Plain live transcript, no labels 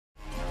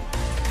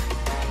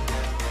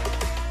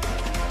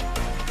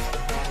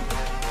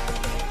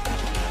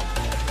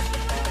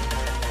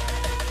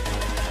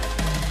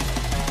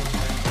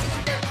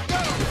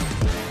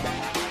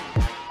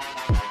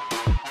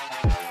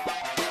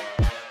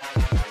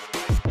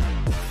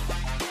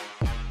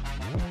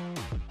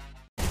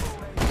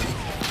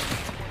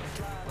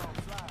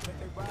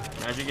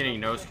Imagine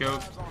getting no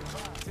scope.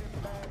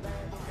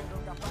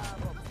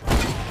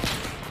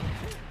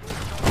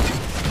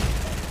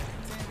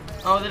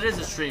 Oh, that is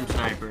a stream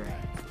sniper.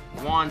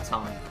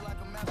 Wonton.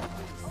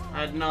 I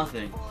had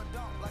nothing.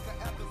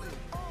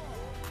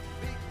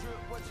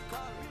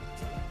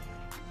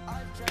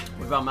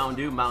 What about Mountain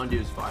Dew? Mountain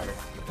Dew's fire.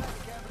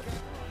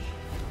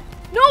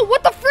 No,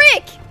 what the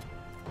frick?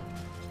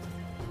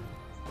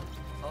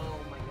 Oh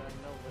my god,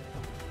 no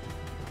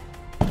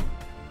way.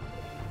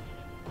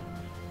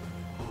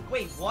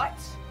 Wait, what?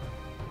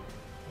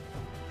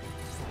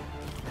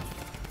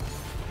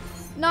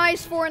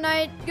 Nice,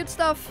 Fortnite. Good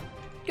stuff.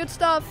 Good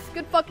stuff.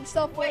 Good fucking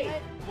stuff, Wait,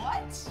 Fortnite.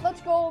 what?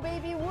 Let's go,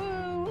 baby.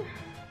 Woo.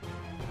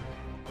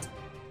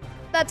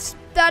 That's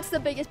the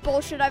biggest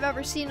bullshit I've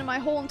ever seen in my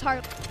whole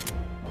entire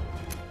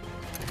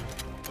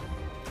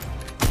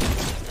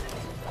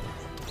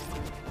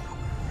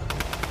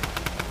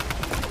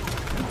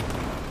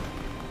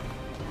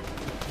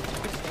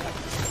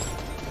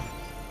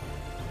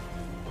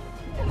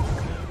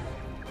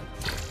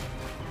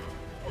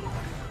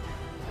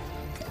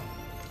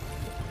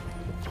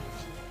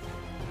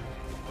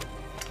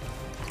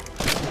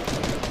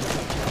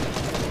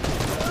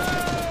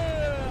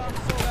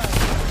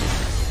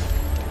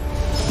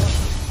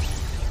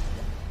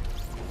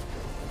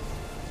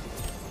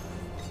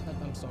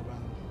so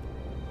bad.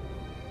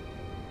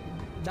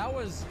 That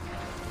was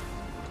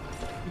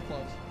too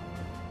close.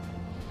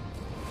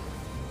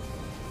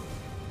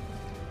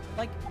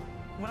 Like,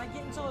 when I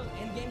get into those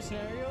in-game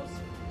scenarios,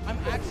 I'm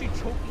actually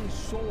choking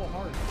so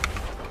hard.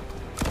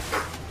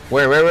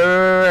 Where?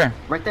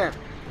 Right there.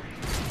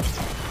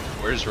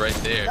 Where's right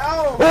there?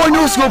 Oh, I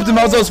no scoped him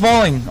as I was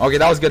falling. Okay,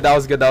 that was good. That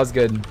was good. That was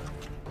good.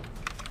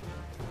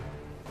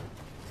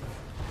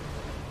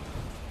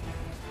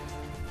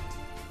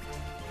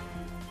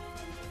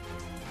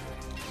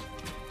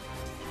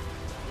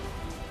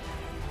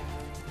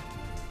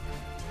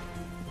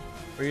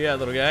 Where you at,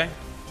 little guy?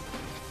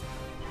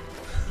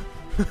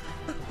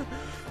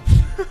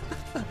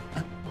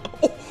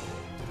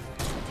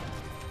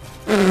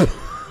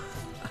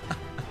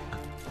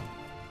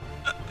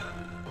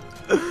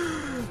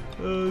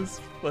 Oh, this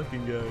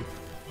fucking guy.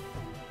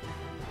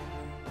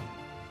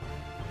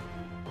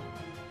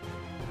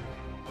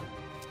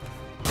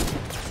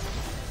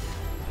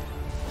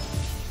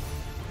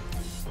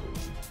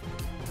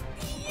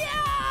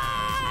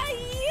 Yeah!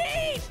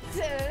 Yeet!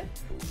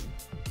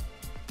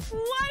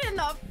 What in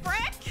the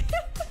frick?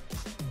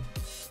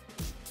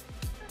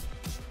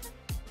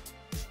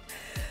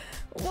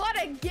 What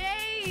a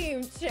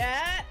game,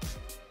 chat!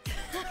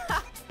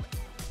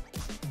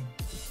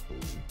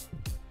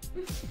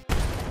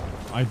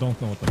 I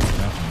don't know what the fuck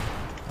happened.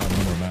 I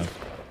remember that.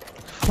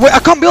 Wait, I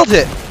can't build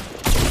it.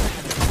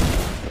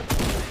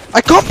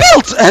 I can't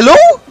build. Hello?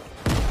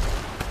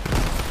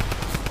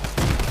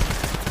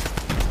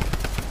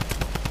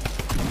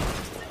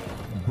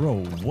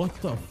 Bro, what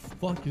the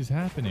fuck is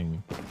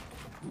happening?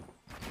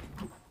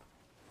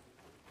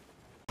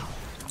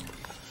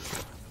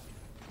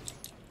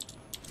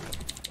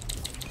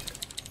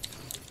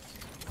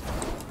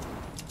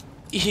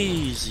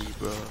 Easy,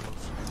 bro.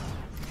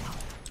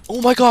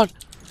 Oh my god!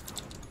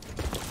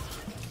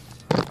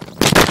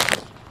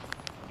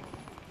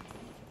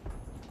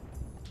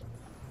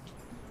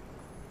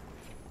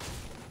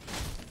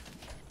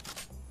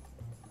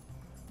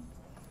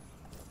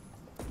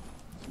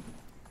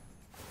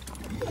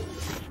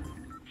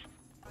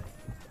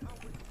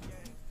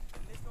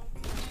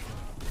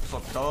 What's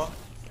up, Kella?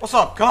 What's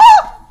up, Kella?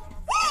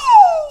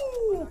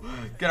 Woo!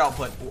 Get out,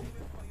 play.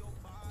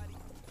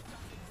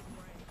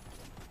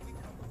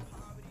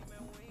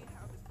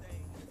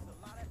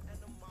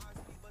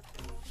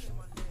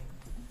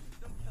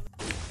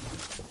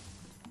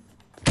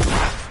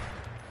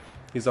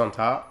 He's on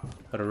top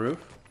of the roof.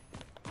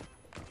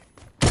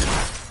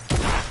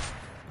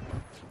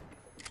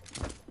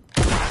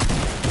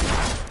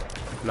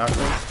 Knocked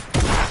him.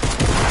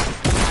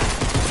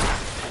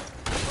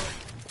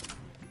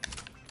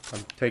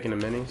 I'm taking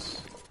the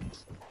minis.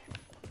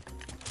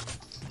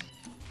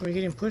 Are you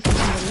getting pushed by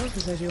somebody else? Or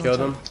is that you? Killed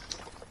him.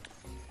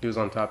 He was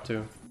on top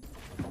too.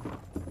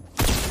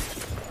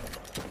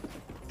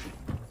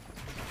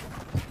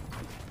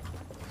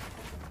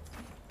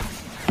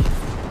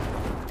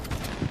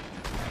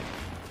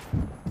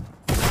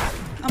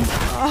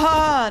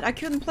 God, I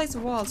couldn't place a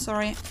wall,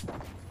 sorry.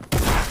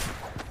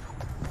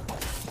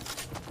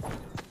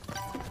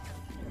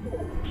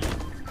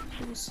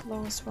 Too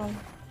slow as well.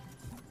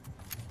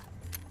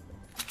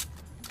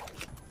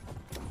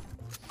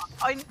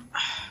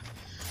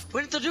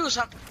 We need to do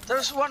something.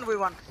 There's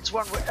 1v1. It's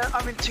 1v.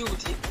 I mean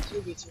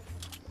 2v2.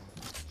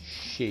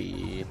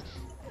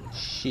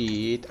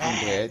 Shit,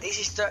 I'm dead. This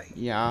is the.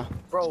 Yeah,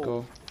 bro. let's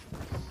go.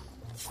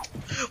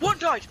 One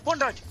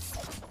died.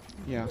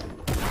 Yeah.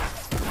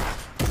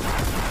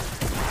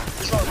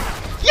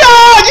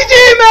 Yeah, GG,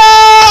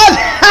 man!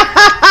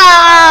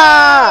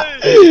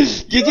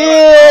 GG!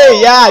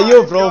 Yeah,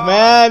 you bro,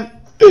 man.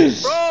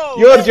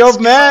 Your job,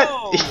 man.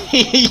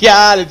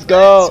 Yeah, let's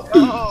go. Let's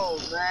go,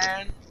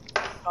 man.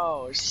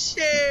 Oh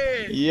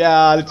shit!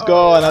 Yeah, let's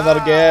go. Another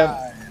game.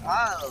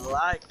 I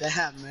like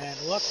that, man.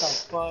 What the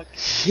fuck?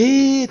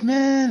 Shit,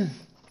 man.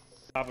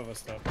 Top of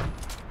us, though.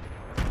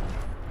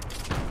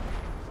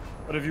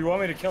 But if you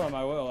want me to kill him,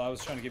 I will. I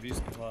was trying to give you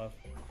some love.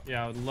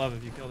 Yeah, I would love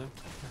if you killed him.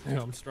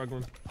 Yeah, I'm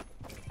struggling.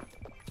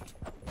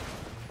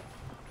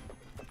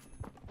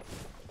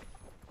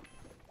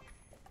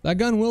 That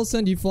gun will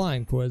send you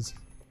flying, Quiz.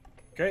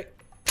 Great.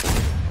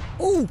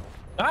 Oh!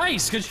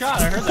 Nice, good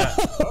shot. I heard that.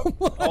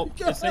 Oh,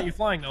 it sent you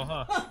flying though,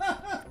 huh?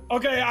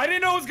 Okay, I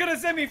didn't know it was gonna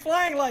send me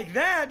flying like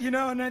that, you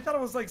know, and I thought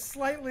it was like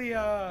slightly,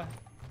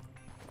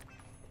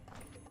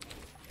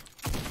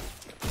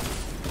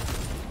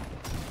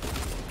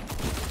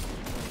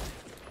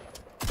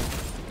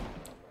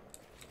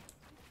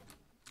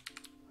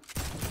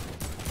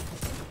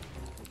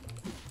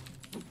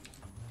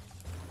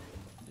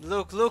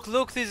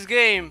 Look this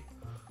game.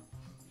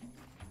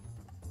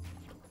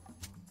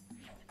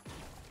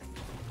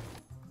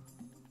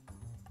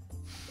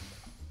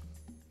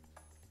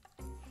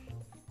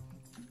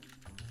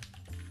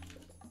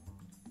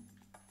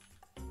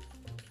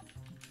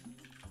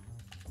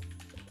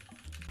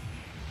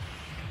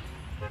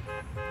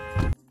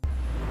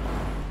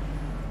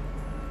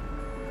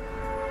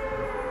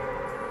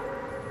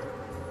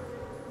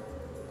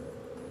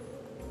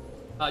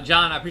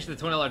 John, I appreciate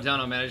the $20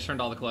 dono, man. I just turned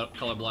all the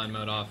colorblind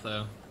mode off,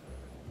 though.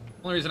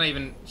 The only reason I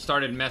even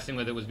started messing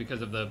with it was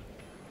because of the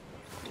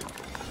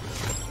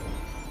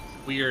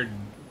weird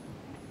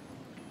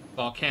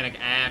volcanic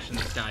ash in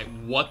the sky.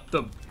 What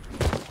the...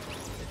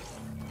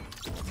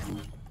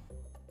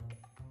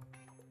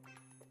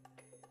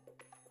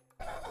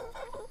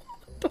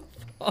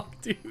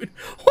 Fuck, dude.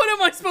 What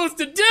am I supposed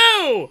to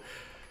do?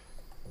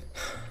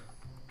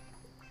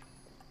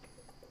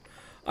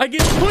 I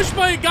get pushed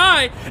by a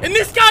guy, and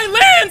this guy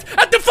lands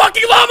at the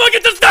fucking llama and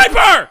gets a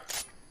sniper!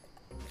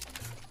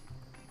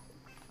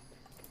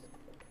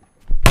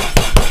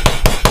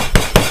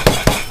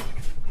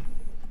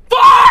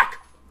 Fuck!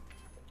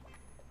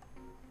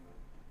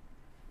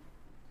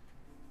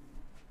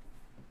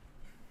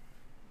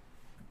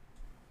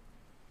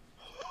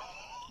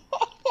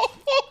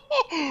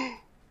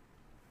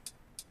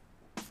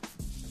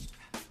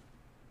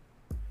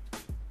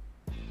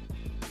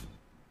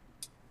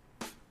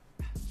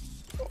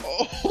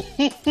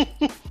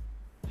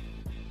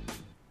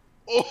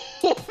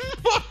 Oh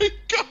my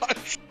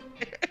gosh!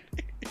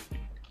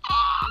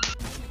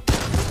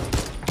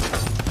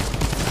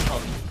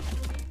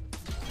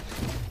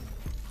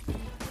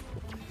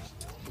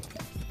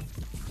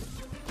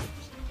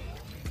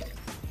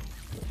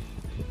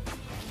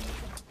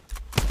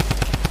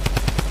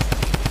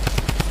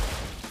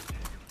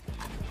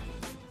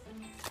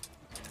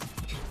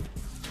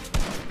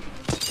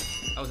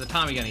 That was a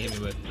Tommy gun he hit me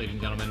with, ladies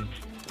and gentlemen.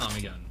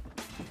 Tommy gun.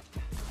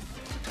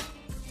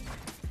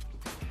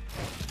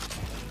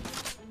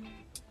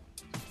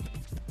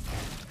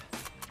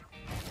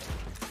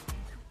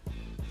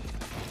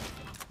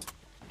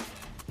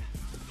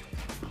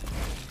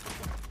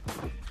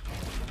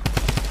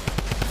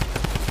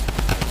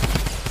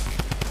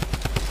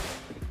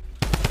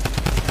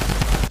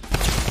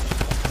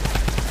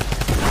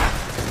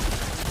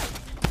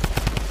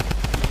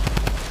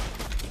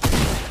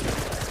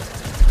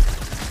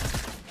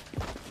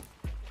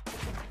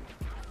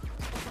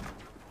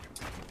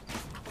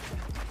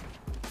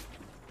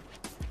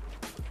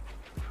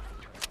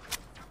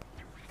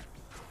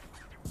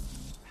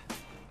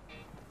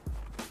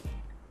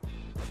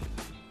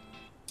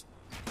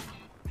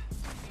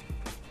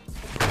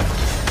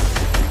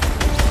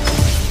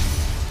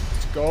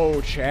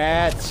 Go,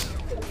 chat.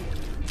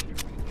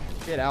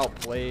 Get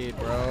outplayed,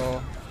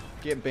 bro.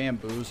 Get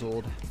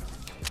bamboozled.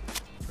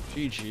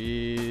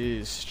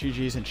 GG's.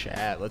 GG's in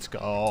chat. Let's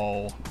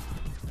go.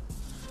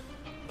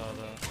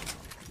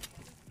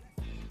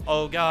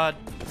 Oh god.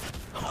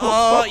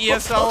 Oh,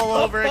 ESL all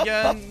over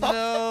again.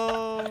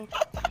 No.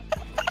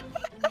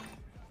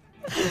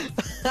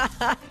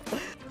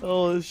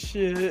 Oh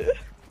shit.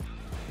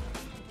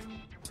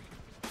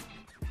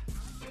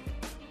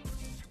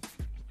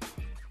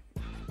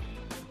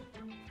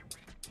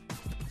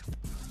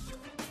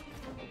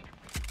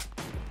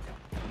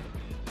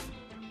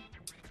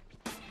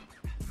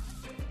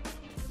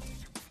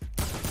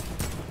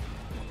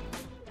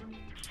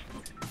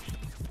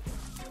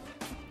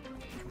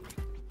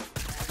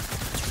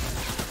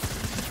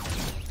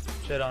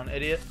 Shit on,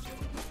 idiot.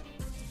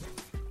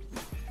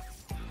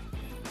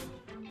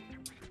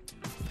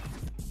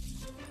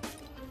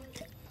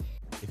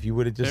 If you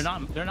would have just...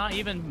 They're not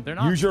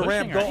use your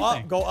ramp. Go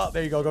up, go up.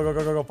 There you go,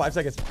 go. 5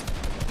 seconds.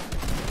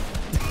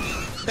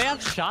 They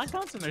have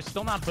shotguns and they're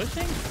still not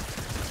pushing?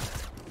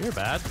 You're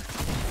bad.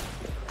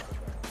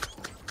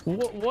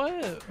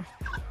 What?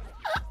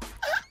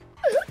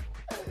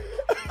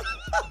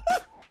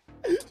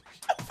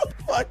 Shut the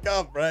fuck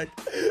up, Rick.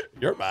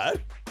 You're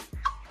mad.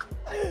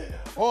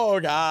 Oh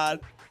god.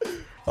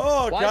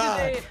 Oh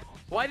god.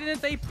 Why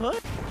didn't they push?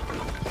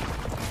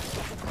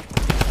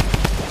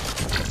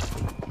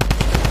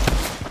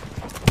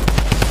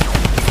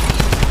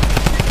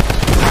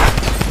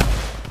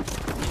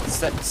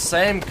 that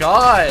same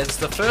guy. It's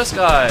the first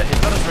guy. He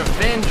got his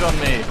revenge on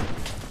me.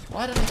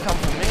 Why did he come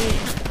for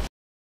me?